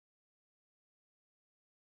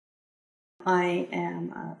I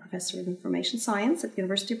am a professor of information science at the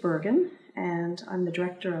University of Bergen, and I'm the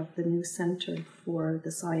director of the new Centre for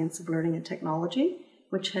the Science of Learning and Technology,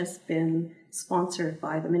 which has been sponsored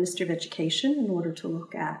by the Ministry of Education in order to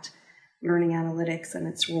look at learning analytics and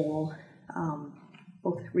its role,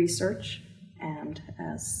 both research and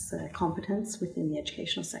as competence within the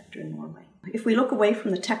educational sector in Norway. If we look away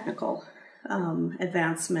from the technical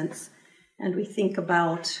advancements and we think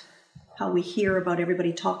about how we hear about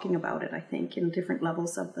everybody talking about it, I think, in different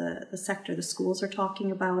levels of the sector. The schools are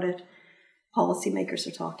talking about it, policymakers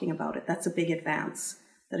are talking about it. That's a big advance,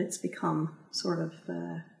 that it's become sort of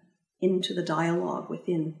into the dialogue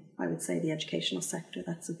within, I would say, the educational sector.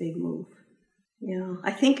 That's a big move. Yeah,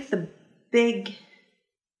 I think the big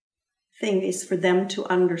thing is for them to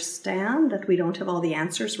understand that we don't have all the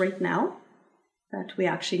answers right now, that we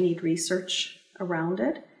actually need research around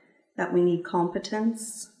it, that we need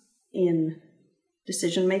competence in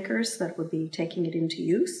decision makers that would be taking it into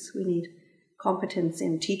use. We need competence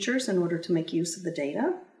in teachers in order to make use of the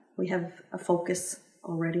data. We have a focus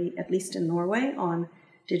already, at least in Norway, on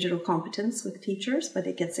digital competence with teachers, but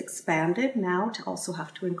it gets expanded now to also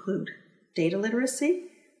have to include data literacy,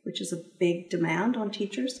 which is a big demand on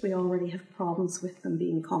teachers. We already have problems with them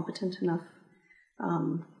being competent enough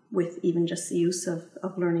with even just the use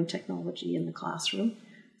of learning technology in the classroom.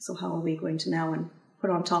 So how are we going to now put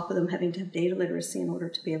on top of them having to have data literacy in order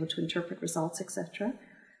to be able to interpret results, etc.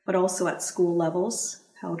 But also at school levels,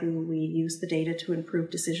 how do we use the data to improve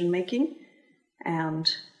decision making?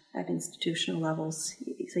 And at institutional levels,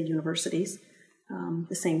 say universities,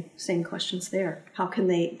 the same questions there. How can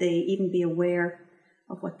they even be aware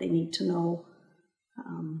of what they need to know,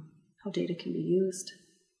 how data can be used,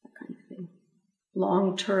 that kind of thing.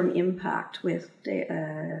 Long-term impact with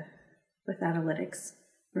analytics,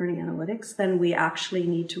 learning analytics, then we actually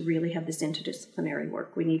need to really have this interdisciplinary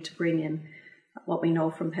work. We need to bring in what we know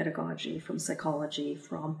from pedagogy, from psychology,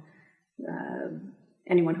 from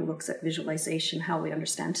anyone who looks at visualization, how we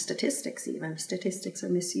understand statistics even. Statistics are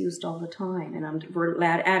misused all the time, and if we're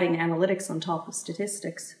adding analytics on top of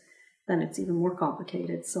statistics, then it's even more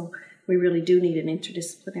complicated. So we really do need an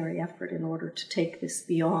interdisciplinary effort in order to take this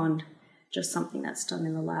beyond just something that's done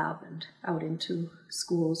in the lab and out into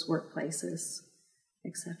schools, workplaces,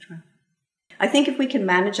 etc. I think if we can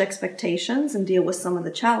manage expectations and deal with some of the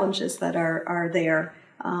challenges that are there,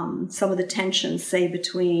 some of the tensions, say,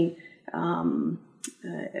 between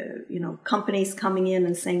companies coming in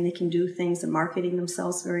and saying they can do things and marketing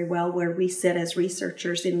themselves very well, where we sit as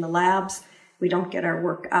researchers in the labs, we don't get our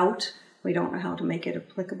work out, we don't know how to make it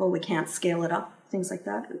applicable, we can't scale it up, things like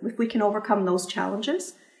that. If we can overcome those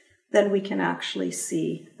challenges, then we can actually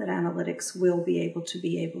see that analytics will be able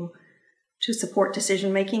to support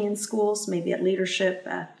decision-making in schools, maybe at leadership,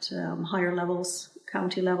 at higher levels,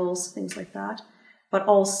 county levels, things like that, but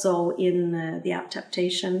also in the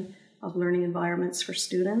adaptation of learning environments for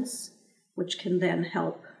students, which can then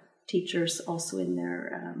help teachers also in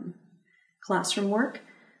their classroom work.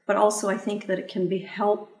 But also I think that it can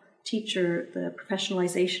help the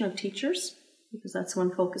professionalization of teachers, because that's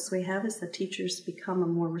one focus we have, is that teachers become a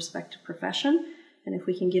more respected profession. And if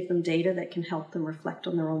we can give them data that can help them reflect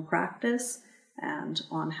on their own practice and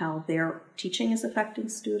on how their teaching is affecting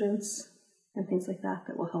students and things like that,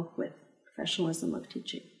 that will help with professionalism of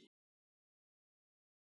teaching.